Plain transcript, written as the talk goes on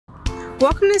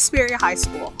Welcome to Hesperia High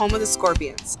School, home of the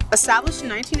Scorpions. Established in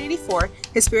 1984,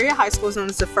 Hesperia High School is known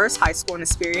as the first high school in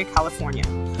Hesperia, California.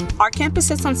 Our campus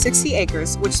sits on 60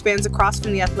 acres, which spans across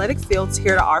from the athletic fields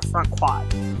here to our front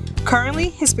quad. Currently,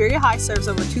 Hesperia High serves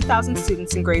over 2,000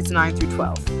 students in grades 9 through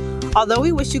 12. Although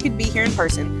we wish you could be here in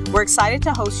person, we're excited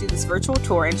to host you this virtual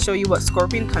tour and show you what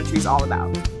Scorpion Country is all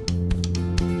about.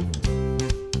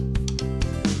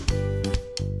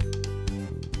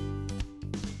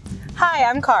 Hi,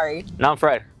 I'm Kari. And I'm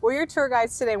Fred. We're your tour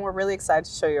guides today and we're really excited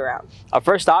to show you around. Our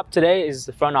first stop today is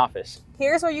the front office.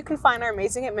 Here's where you can find our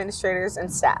amazing administrators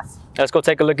and staff. Let's go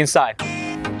take a look inside.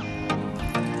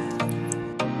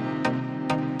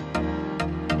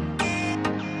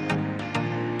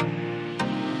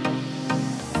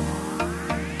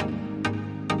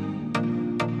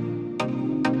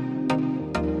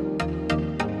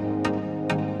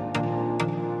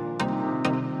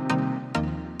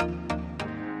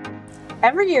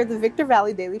 Every year, the Victor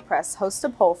Valley Daily Press hosts a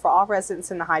poll for all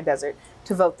residents in the high desert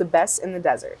to vote the best in the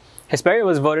desert. Hesperia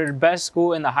was voted best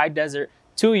school in the high desert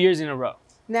 2 years in a row.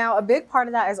 Now, a big part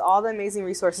of that is all the amazing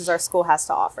resources our school has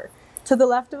to offer. To the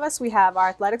left of us, we have our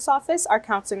athletics office, our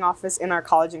counseling office, and our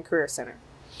college and career center.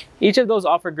 Each of those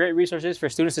offer great resources for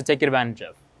students to take advantage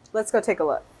of. Let's go take a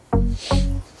look.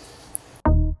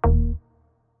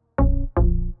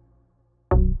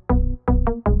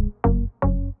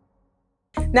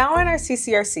 Now we're in our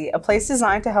CCRC, a place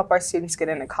designed to help our students get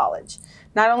into college.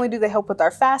 Not only do they help with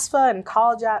our FAFSA and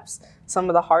college apps, some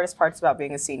of the hardest parts about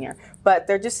being a senior, but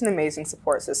they're just an amazing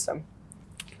support system.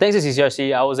 Thanks to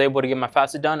CCRC, I was able to get my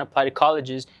FAFSA done, apply to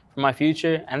colleges for my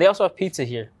future, and they also have pizza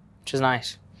here, which is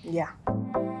nice. Yeah.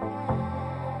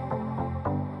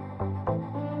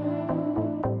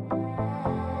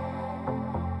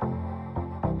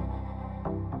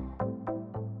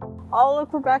 Oh,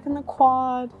 look, we're back in the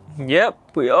quad.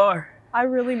 Yep, we are. I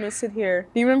really miss it here.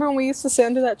 Do you remember when we used to sit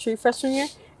under that tree freshman year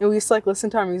and we used to listen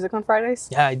to our music on Fridays?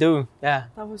 Yeah, I do. Yeah.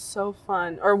 That was so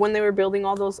fun. Or when they were building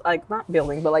all those, not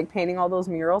building, but painting all those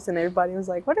murals and everybody was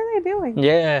like, what are they doing?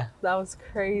 Yeah. That was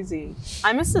crazy.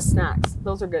 I miss the snacks.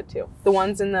 Those are good too. The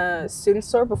ones in the student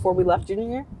store before we left junior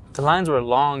year. The lines were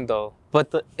long though,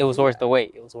 but it was worth the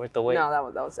wait. It was worth the wait. No,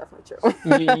 that was definitely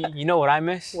true. you know what I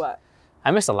miss? What?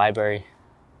 I miss the library.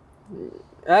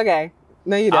 Okay.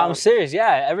 No, you don't. I'm serious,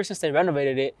 yeah. Ever since they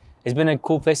renovated it, it's been a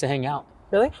cool place to hang out.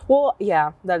 Really? Well,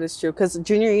 yeah, that is true. Because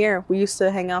junior year, we used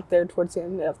to hang out there towards the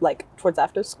end of, towards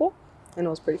after school. And it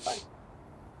was pretty fun.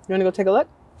 You want to go take a look?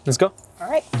 Let's go.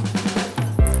 All right.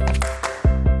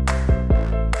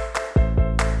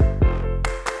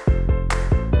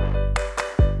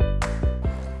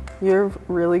 You're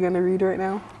really going to read right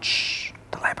now? Shh.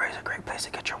 The library is a great place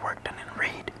to get your work done and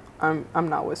read. I'm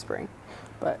not whispering,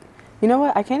 but you know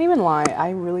what? I can't even lie. I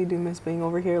really do miss being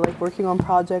over here, working on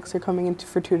projects or coming in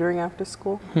for tutoring after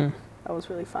school. That was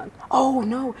really fun. Oh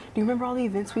no! Do you remember all the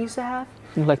events we used to have?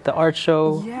 Like the art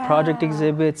show, yeah. Project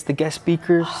exhibits, the guest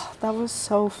speakers. That was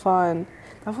so fun.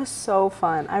 That was so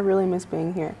fun. I really miss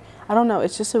being here. I don't know.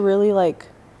 It's just a really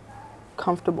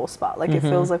comfortable spot. It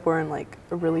feels like we're in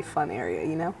a really fun area,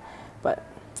 you know? But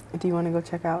do you want to go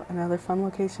check out another fun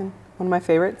location? One of my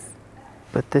favorites?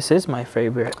 But this is my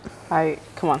favorite.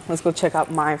 Come on, let's go check out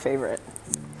my favorite.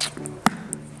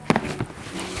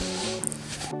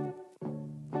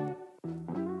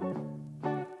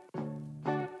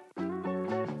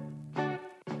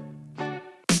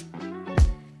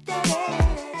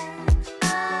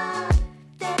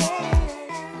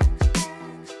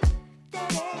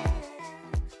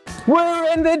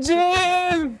 We're in the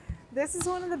gym! This is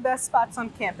one of the best spots on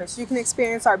campus. You can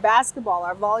experience our basketball,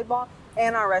 our volleyball,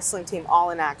 and our wrestling team all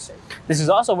in action. This is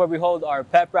also where we hold our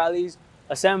pep rallies,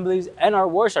 assemblies, and our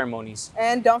war ceremonies.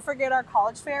 And don't forget our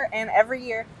college fair, and every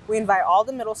year we invite all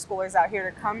the middle schoolers out here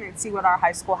to come and see what our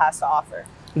high school has to offer.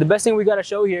 The best thing we got to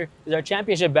show here is our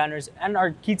championship banners and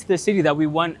our key to the city that we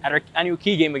won at our annual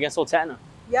key game against Sultana.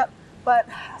 Yep, but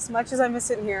as much as I miss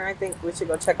it in here, I think we should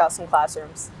go check out some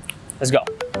classrooms. Let's go.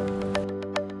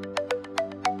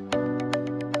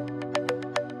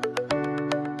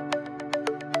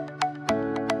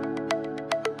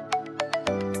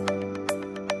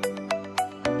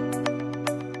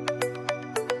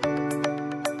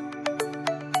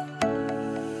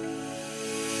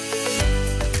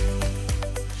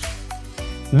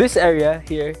 This area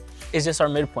here is just our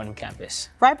midpoint of campus.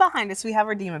 Right behind us, we have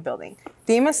our DEMA building.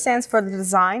 DEMA stands for the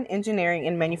Design, Engineering,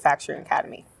 and Manufacturing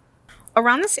Academy.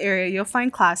 Around this area, you'll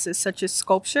find classes such as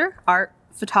sculpture, art,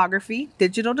 photography,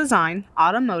 digital design,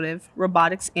 automotive,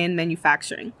 robotics, and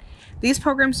manufacturing. These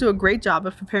programs do a great job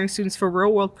of preparing students for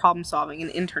real-world problem-solving and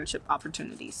internship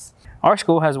opportunities. Our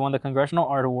school has won the Congressional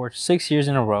Art Award 6 years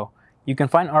in a row, You can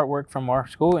find artwork from our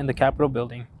school in the Capitol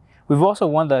building. We've also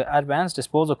won the Advanced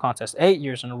Disposal Contest 8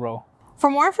 years in a row.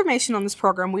 For more information on this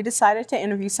program, we decided to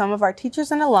interview some of our teachers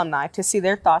and alumni to see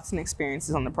their thoughts and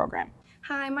experiences on the program.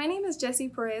 Hi, my name is Jessie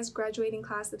Perez, graduating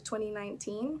class of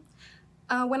 2019.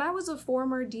 When I was a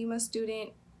former DEMA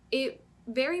student, it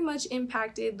very much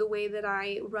impacted the way that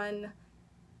I run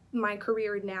my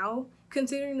career now,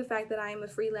 considering the fact that I am a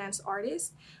freelance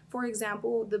artist. For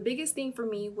example, the biggest thing for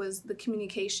me was the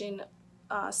communication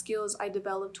skills I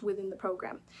developed within the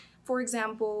program. For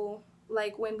example,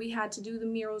 like when we had to do the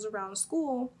murals around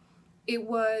school, it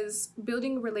was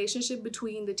building a relationship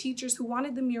between the teachers who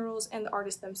wanted the murals and the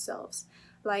artists themselves.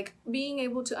 Like being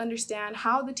able to understand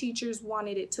how the teachers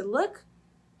wanted it to look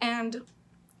and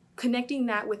connecting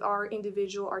that with our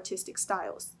individual artistic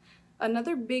styles.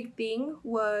 Another big thing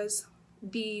was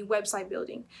the website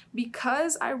building.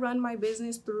 Because I run my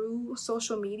business through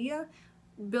social media,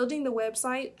 building the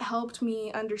website helped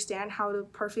me understand how to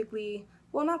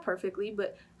not perfectly,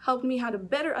 but helped me how to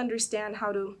better understand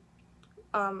how to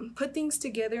put things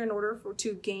together in order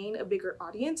to gain a bigger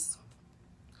audience.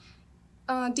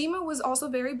 DEMA was also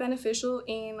very beneficial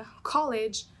in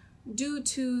college due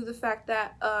to the fact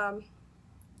that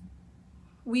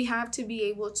we have to be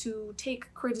able to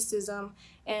take criticism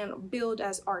and build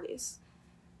as artists.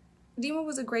 DEMA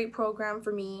was a great program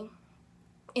for me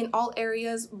in all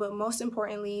areas, but most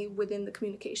importantly within the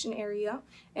communication area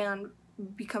and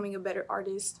becoming a better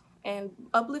artist and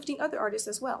uplifting other artists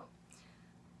as well.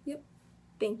 Yep,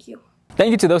 thank you. Thank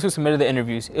you to those who submitted the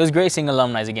interviews. It was great seeing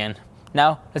alumni again.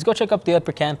 Now, let's go check out the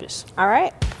upper campus. All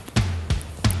right.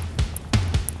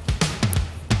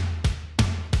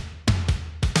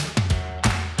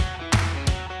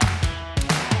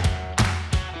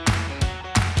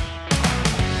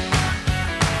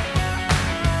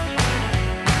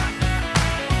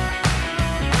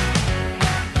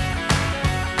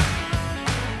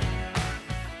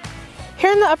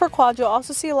 Here in the upper quad, you'll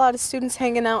also see a lot of students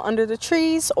hanging out under the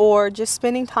trees or just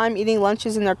spending time eating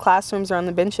lunches in their classrooms or on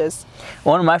the benches.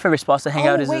 One of my favorite spots to hang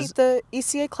out is the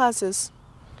ECA classes.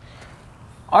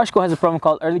 Our school has a program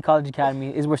called Early College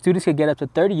Academy, is where students can get up to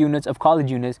 30 units of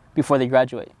college units before they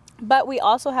graduate. But we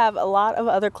also have a lot of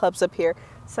other clubs up here,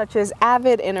 such as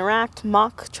Avid, Interact,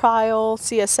 Mock Trial,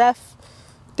 CSF,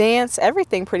 Dance,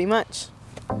 everything pretty much.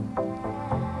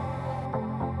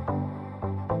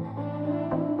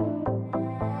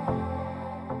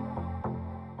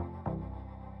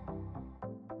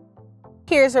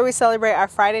 Here's where we celebrate our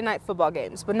Friday night football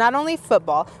games. But not only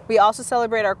football, we also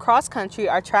celebrate our cross country,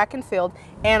 our track and field,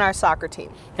 and our soccer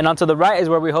team. And on to the right is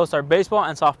where we host our baseball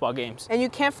and softball games. And you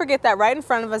can't forget that right in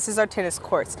front of us is our tennis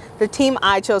courts, the team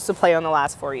I chose to play on the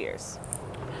last 4 years.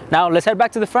 Now let's head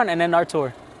back to the front and end our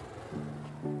tour.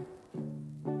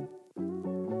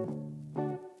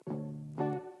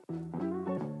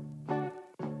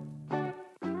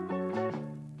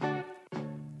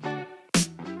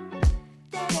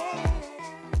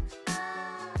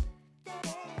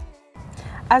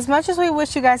 As much as we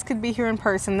wish you guys could be here in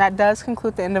person, that does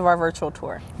conclude the end of our virtual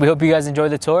tour. We hope you guys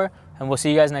enjoyed the tour, and we'll see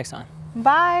you guys next time.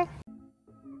 Bye.